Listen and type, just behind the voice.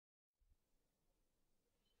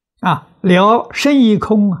了生一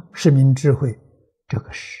空是明智慧，这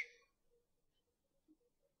个是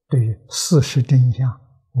对于事实真相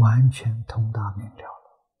完全通达明了了。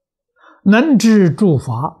能知诸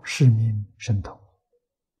法是名神通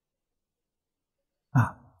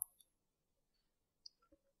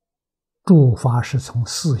诸法是从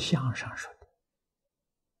四相上说的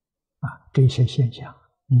这些现象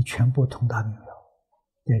你全部通达明了，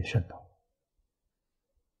这是神通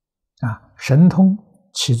神通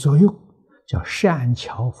起作用叫善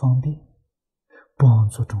巧方便，帮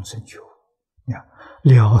助众生觉悟，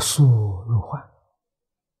了俗入幻。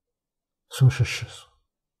俗是世俗，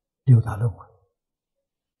六道轮回，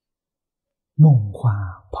梦幻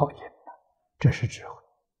泡影，这是智慧。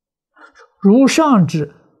如上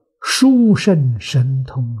智殊胜神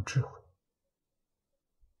通智慧，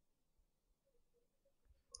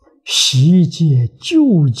悉皆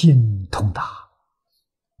究竟通达，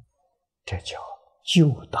这叫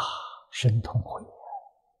究达神通慧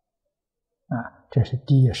这是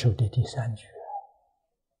第一首的第三句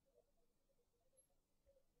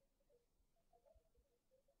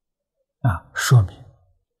说明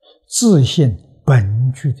自信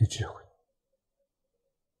本具的智慧，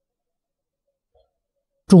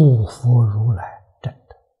诸佛如来真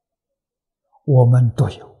的我们都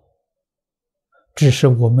有，只是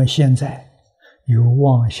我们现在有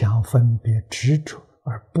妄想分别执着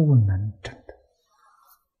而不能证得。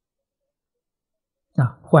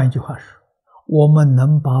换一句话说，我们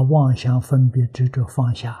能把妄想分别执着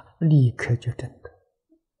放下，立刻就证得。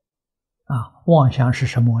妄想是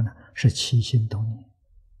什么呢？是起心动念，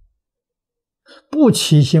不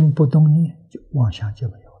起心不动念，妄想就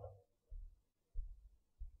没有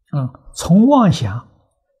了。从妄想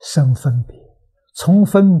生分别，从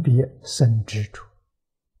分别生执着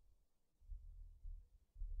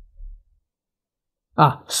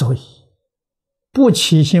所以不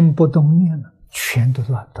起心不动念了，全都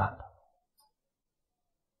断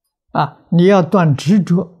了你要断执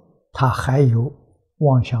着，它还有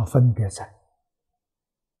妄想分别在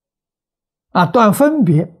断分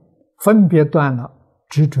别，分别断了，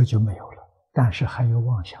执着就没有了，但是还有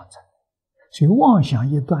妄想在，所以妄想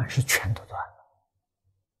一断是全都断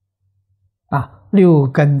了六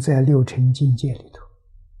根在六尘境界里头，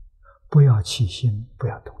不要起心，不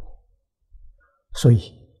要动念。所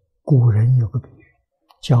以古人有个比喻，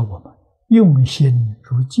教我们用心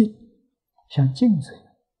如镜，像镜子一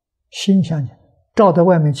样，心像你照在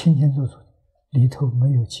外面清清楚楚，里头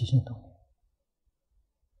没有起心动念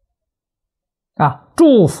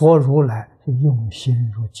诸佛如来就用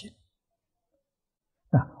心如镜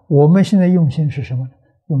我们现在用心是什么呢？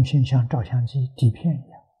用心像照相机底片一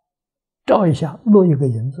样，照一下落一个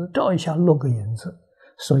影子，照一下落个影子，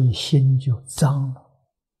所以心就脏了，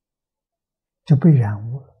就被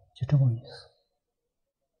染污了，就这么意思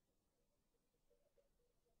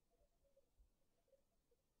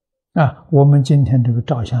我们今天这个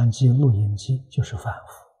照相机、录影机就是凡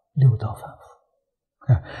夫，六道凡夫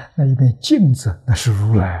那一面镜子那是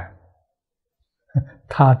如来，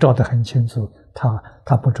他照得很清楚，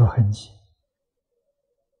他不着痕迹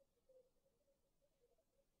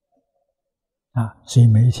所以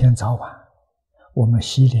每一天早晚我们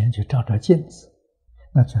洗脸就照照镜子，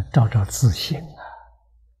那就照照自性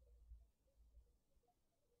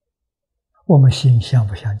我们心像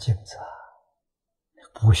不像镜子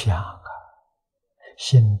不像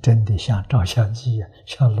心真的像照相机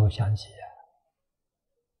像录像机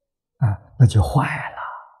那就坏了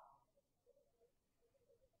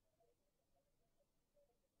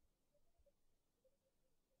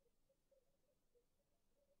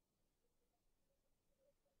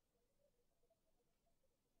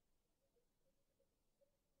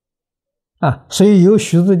所以有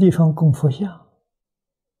许多地方供佛像，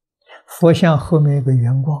佛像后面有个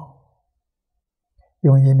圆光，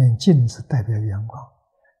用一面镜子代表圆光，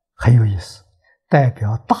很有意思，代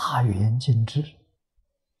表大圆镜智，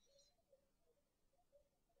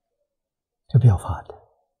这表法的。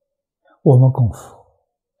我们供佛，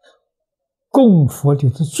供佛里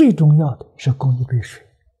头最重要的是供一杯水，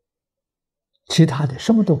其他的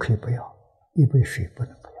什么都可以不要，一杯水不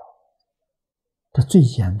能不要。这最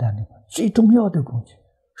简单的、最重要的工具。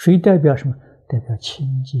水代表什么？代表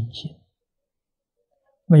清净心，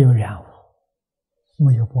没有染污，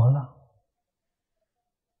没有波浪，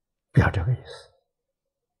表这个意思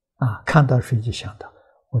看到水就想到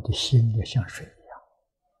我的心也像水一样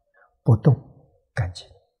不动干净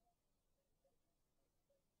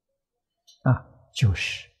就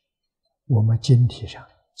是我们经体上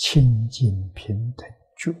清净平等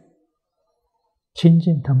觉，清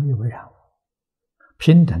净它没有染污，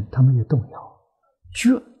平等它没有动摇，觉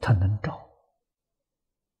它能照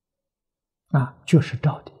就是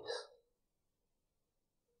照的意思。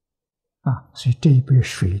所以这一杯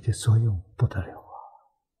水的作用不得了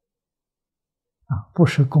不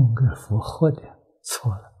是供给佛喝的，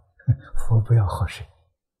错了，佛不要喝水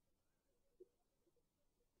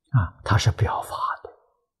它是表法的。